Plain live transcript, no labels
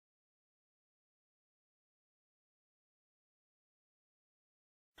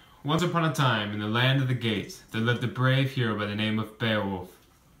Once upon a time, in the land of the gates, there lived a brave hero by the name of Beowulf.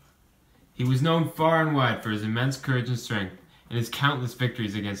 He was known far and wide for his immense courage and strength, and his countless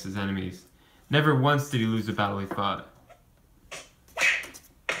victories against his enemies. Never once did he lose a battle he fought.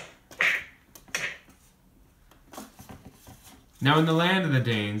 Now in the land of the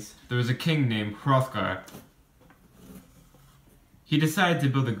Danes, there was a king named Hrothgar. He decided to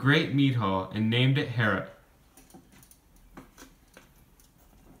build a great mead hall and named it Heorot.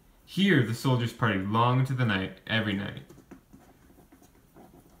 Here the soldiers partied long into the night, every night.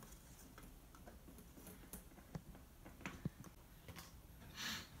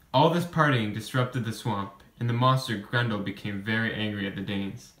 All this partying disrupted the swamp, and the monster Grendel became very angry at the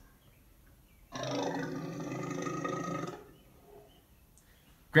Danes.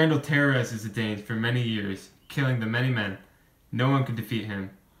 Grendel terrorizes the Danes for many years, killing the many men. No one could defeat him.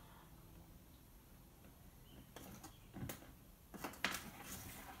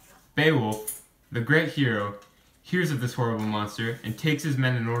 Beowulf, the great hero, hears of this horrible monster and takes his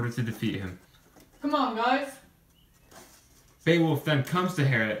men in order to defeat him. Come on, guys! Beowulf then comes to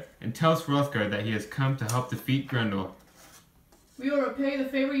Heorot and tells Hrothgar that he has come to help defeat Grendel. We will repay the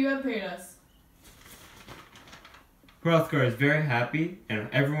favor you have paid us. Hrothgar is very happy and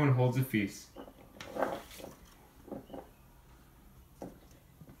everyone holds a feast.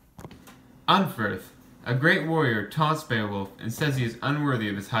 Unferth, a great warrior, taunts Beowulf and says he is unworthy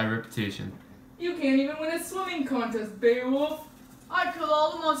of his high reputation. You can't even win a swimming contest, Beowulf! I killed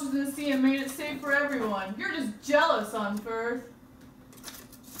all the monsters in the sea and made it safe for everyone. You're just jealous, Unferth.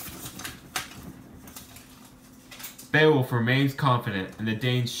 Beowulf remains confident and the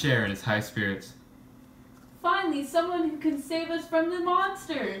Danes share in his high spirits. Finally, someone who can save us from the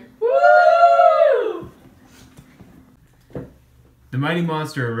monster! Woo! The mighty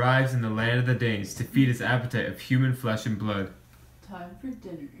monster arrives in the land of the Danes to feed his appetite of human flesh and blood. Time for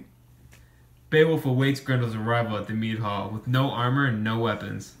dinner. Beowulf awaits Grendel's arrival at the mead hall with no armor and no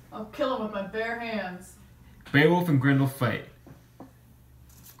weapons. I'll kill him with my bare hands. Beowulf and Grendel fight.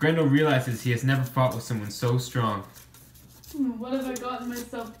 Grendel realizes he has never fought with someone so strong. What have I gotten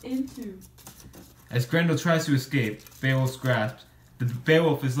myself into? As Grendel tries to escape, Beowulf's grasped. The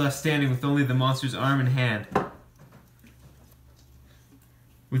Beowulf is left standing with only the monster's arm and hand.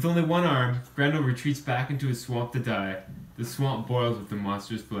 With only one arm, Grendel retreats back into his swamp to die. The swamp boils with the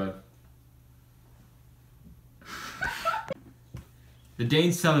monster's blood. The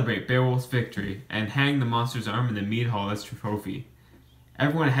Danes celebrate Beowulf's victory and hang the monster's arm in the mead hall as a trophy.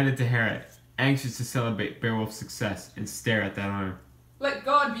 Everyone headed to Heorot, anxious to celebrate Beowulf's success and stare at that arm. Let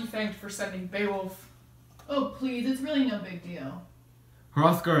God be thanked for sending Beowulf. Oh please, it's really no big deal.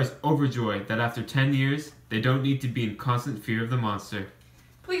 Hrothgar is overjoyed that after 10 years, they don't need to be in constant fear of the monster.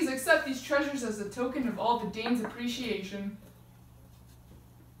 Please accept these treasures as a token of all the Danes' appreciation.